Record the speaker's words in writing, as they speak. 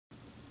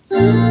When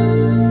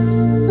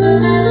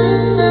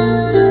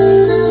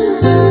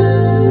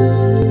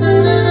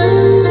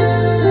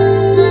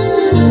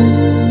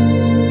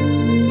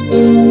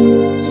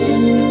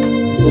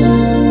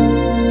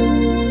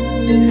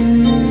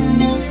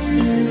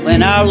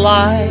our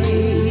lives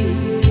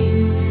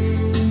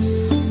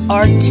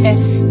are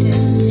tested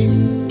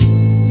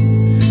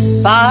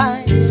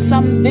by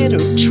some bitter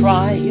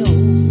trial,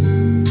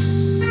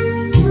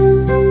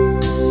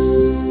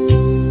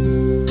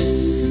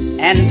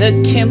 and the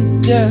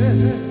tempter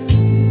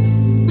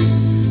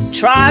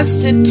tries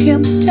to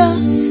tempt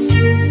us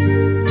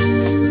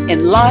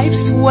in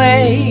life's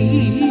way,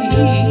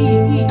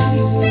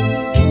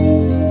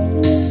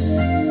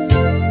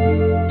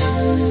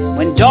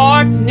 when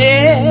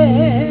darkness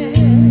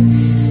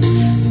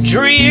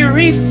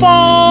dreary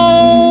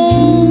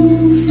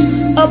falls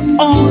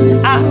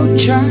upon our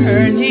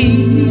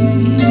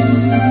journeys,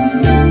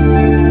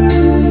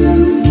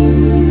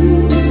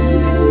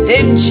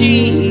 then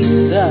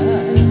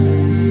Jesus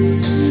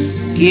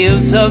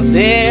gives a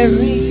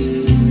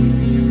very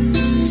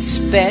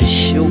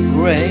special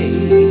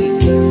grace,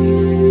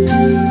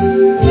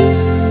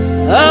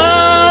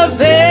 a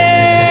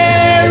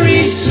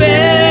very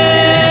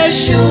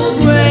special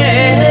grace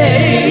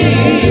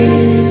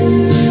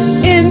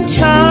in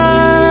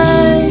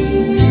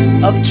times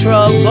of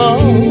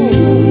trouble,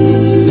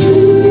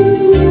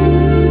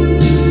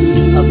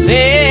 a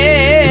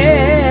very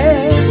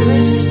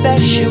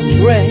special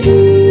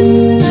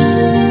grace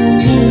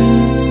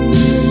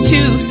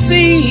to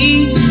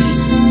see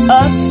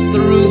us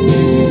through,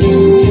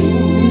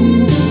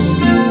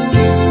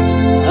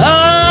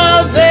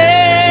 a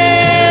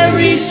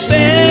very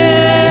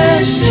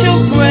special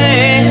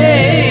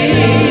grace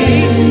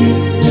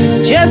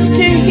just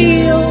to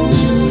heal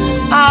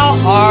our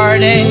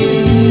heartache.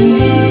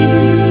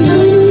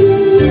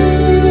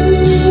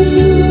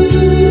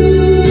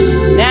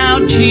 Now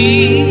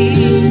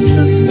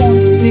Jesus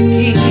wants to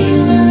give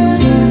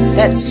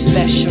that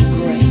special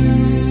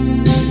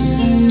grace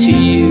to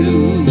you.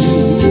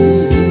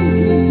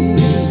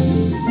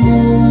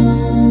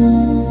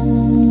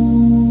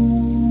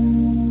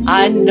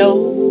 I know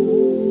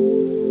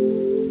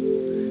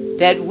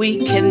that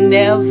we can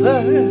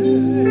never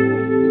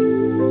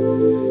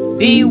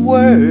be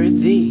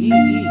worthy,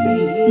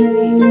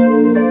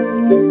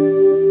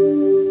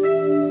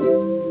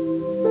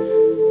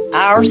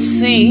 our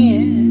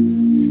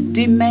sins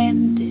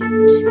demanded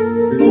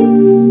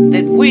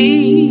that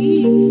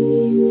we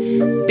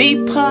be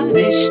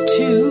punished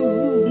too.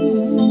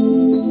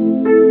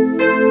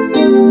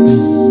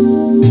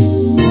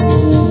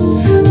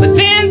 But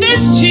then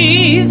this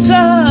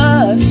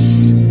Jesus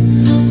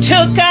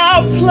took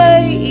our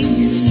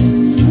place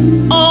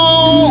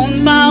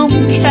on Mount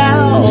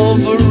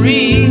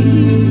Calvary,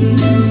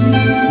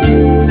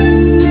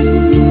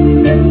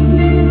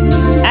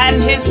 and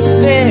His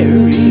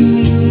very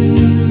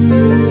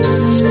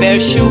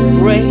special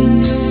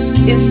grace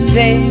is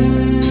there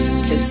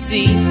to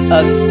see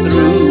us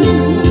through,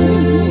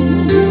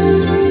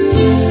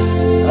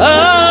 a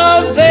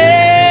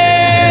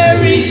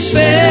very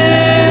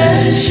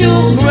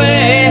special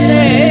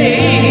grace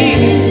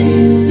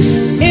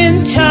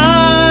in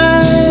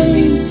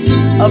times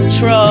of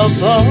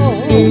trouble,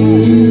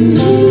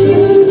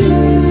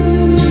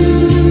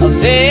 a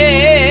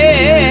very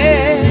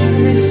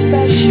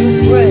special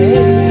grace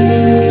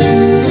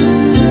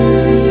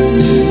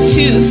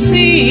to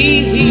see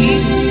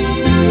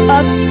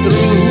us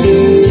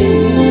through,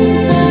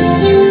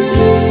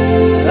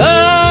 a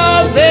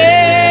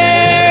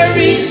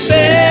very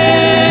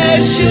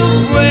special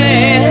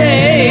grace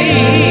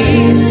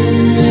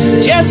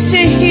just to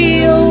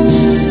heal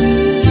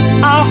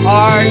our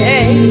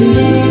heartache.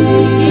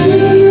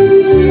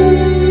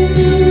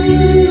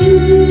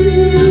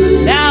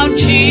 Now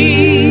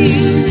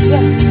Jesus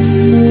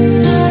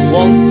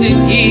wants to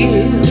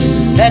give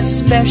that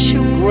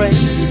special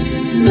grace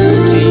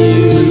to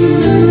you.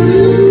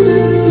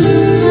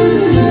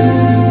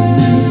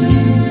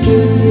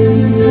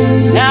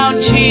 Now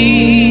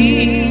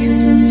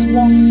Jesus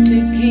wants to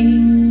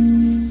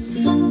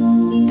give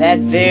that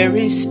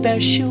very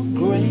special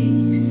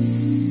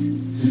grace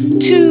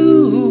to